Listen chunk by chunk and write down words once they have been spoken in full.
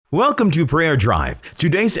Welcome to Prayer Drive.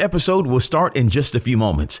 Today's episode will start in just a few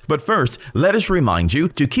moments. But first, let us remind you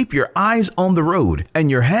to keep your eyes on the road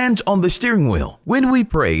and your hands on the steering wheel. When we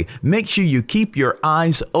pray, make sure you keep your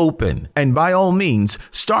eyes open. And by all means,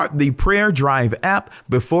 start the Prayer Drive app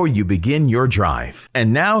before you begin your drive.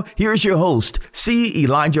 And now, here's your host, C.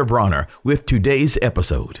 Elijah Bronner, with today's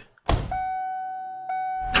episode.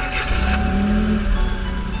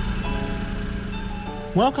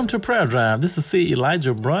 Welcome to Prayer Drive. This is C.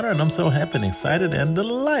 Elijah Bronner, and I'm so happy and excited and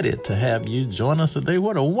delighted to have you join us today.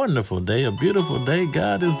 What a wonderful day, a beautiful day.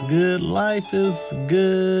 God is good, life is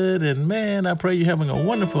good, and man, I pray you're having a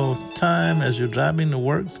wonderful time as you're driving to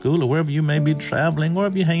work, school, or wherever you may be traveling, or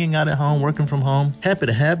if you're hanging out at home, working from home. Happy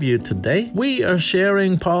to have you today. We are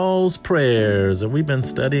sharing Paul's prayers, and we've been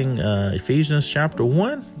studying Ephesians chapter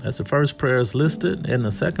 1. That's the first prayer is listed, and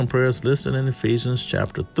the second prayer is listed in Ephesians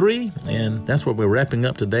chapter 3, and that's what we're wrapping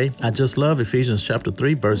up today. I just love Ephesians chapter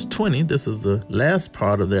 3, verse 20. This is the last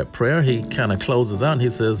part of that prayer. He kind of closes out and he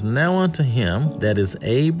says, "Now unto him that is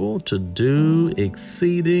able to do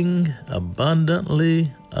exceeding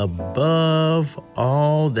abundantly above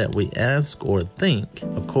all that we ask or think,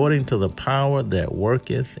 according to the power that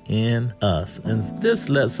worketh in us." And this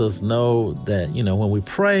lets us know that, when we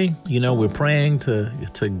pray, we're praying to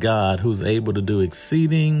God, who's able to do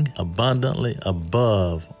exceeding abundantly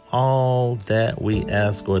above all that we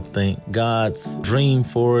ask or think. God's dream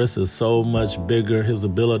for us is so much bigger. His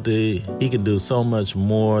ability, he can do so much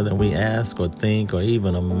more than we ask or think or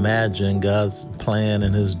even imagine. God's plan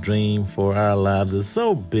and his dream for our lives is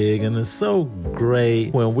so big and it's so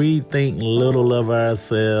great. When we think little of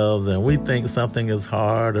ourselves and we think something is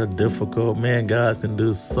hard or difficult, man, God can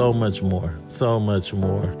do so much more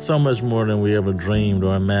than we ever dreamed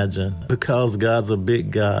or imagined, because God's a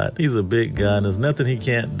big God. He's a big God, and there's nothing he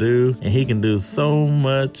can't do, and he can do so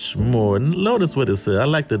much more. Notice what it says. I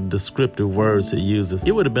like the descriptive words it uses.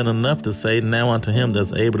 It would have been enough to say, "Now unto him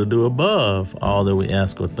that's able to do above all that we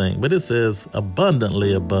ask or think," but it says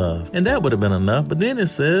abundantly above, and that would have been enough. But then it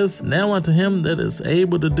says, "Now unto him that is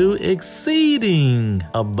able to do exceeding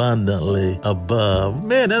abundantly above."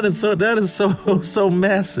 Man, that is so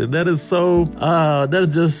massive. That is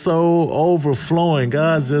just so overflowing.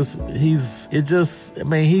 He's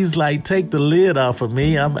like, take the lid off of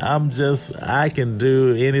me. I can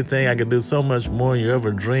do anything. I can do so much more than you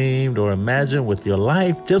ever dreamed or imagined with your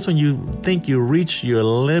life. Just when you think you reach your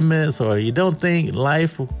limits, or you don't think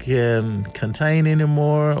life can contain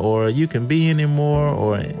anymore, or you can be anymore,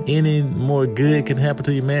 or any more good can happen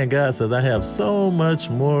to you, man, God says, "I have so much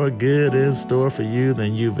more good in store for you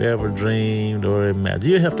than you've ever dreamed or imagined."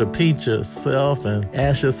 You have to pinch yourself and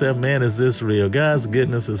ask yourself, man, is this real? God's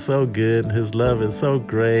goodness is so good. His love is so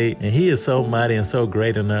great, and he is so mighty and so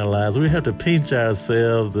great in our lives. We have to pinch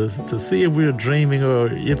ourselves to see if we're dreaming or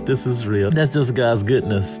if this is real. That's just God's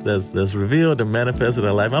goodness that's revealed and manifested in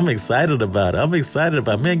our life. I'm excited about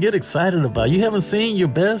it. Man, get excited about it. You haven't seen your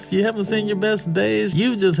best. You haven't seen your best days.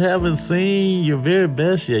 You just haven't seen your very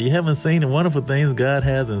best yet. You haven't seen the wonderful things God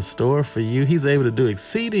has in store for you. He's able to do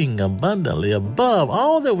exceeding abundantly above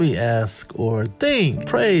all that we ask or think.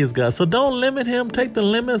 Praise God. So don't limit him. Take the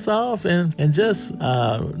limits off and just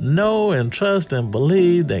know and trust and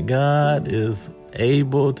believe that God is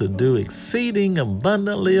able to do exceeding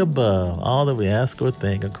abundantly above all that we ask or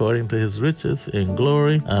think, according to his riches in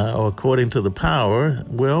glory, or according to the power.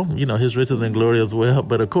 Well, his riches in glory as well,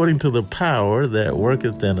 but according to the power that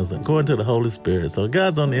worketh in us, according to the Holy Spirit. So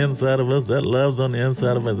God's on the inside of us, that love's on the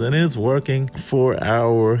inside of us, and it's working for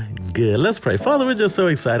our good. Let's pray. Father, we're just so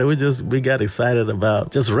excited. We got excited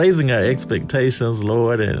about just raising our expectations,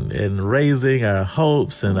 Lord, and raising our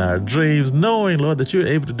hopes and our dreams, knowing, Lord, that you're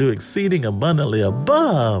able to do exceeding abundantly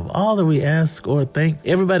above all that we ask or think.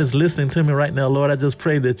 Everybody's listening to me right now, Lord. I just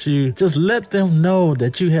pray that you just let them know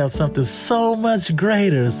that you have something so much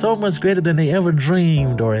greater than they ever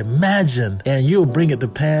dreamed or imagined, and you'll bring it to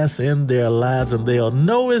pass in their lives, and they'll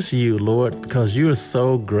know it's you, Lord, because you're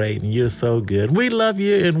so great and you're so good. We love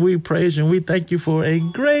you and we praise you, and we thank you for a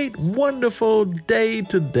great, wonderful day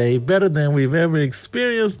today, better than we've ever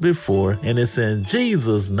experienced before, and it's in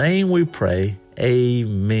Jesus' name we pray.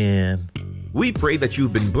 Amen. We pray that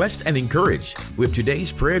you've been blessed and encouraged with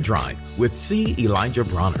today's prayer drive with C. Elijah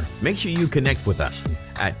Bronner. Make sure you connect with us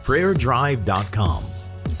at prayerdrive.com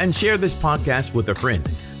and share this podcast with a friend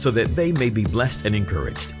so that they may be blessed and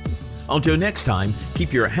encouraged. Until next time,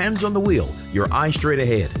 keep your hands on the wheel, your eyes straight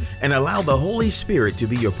ahead, and allow the Holy Spirit to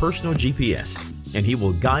be your personal GPS, and he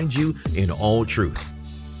will guide you in all truth.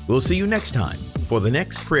 We'll see you next time for the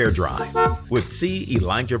next prayer drive with C.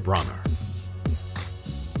 Elijah Bronner.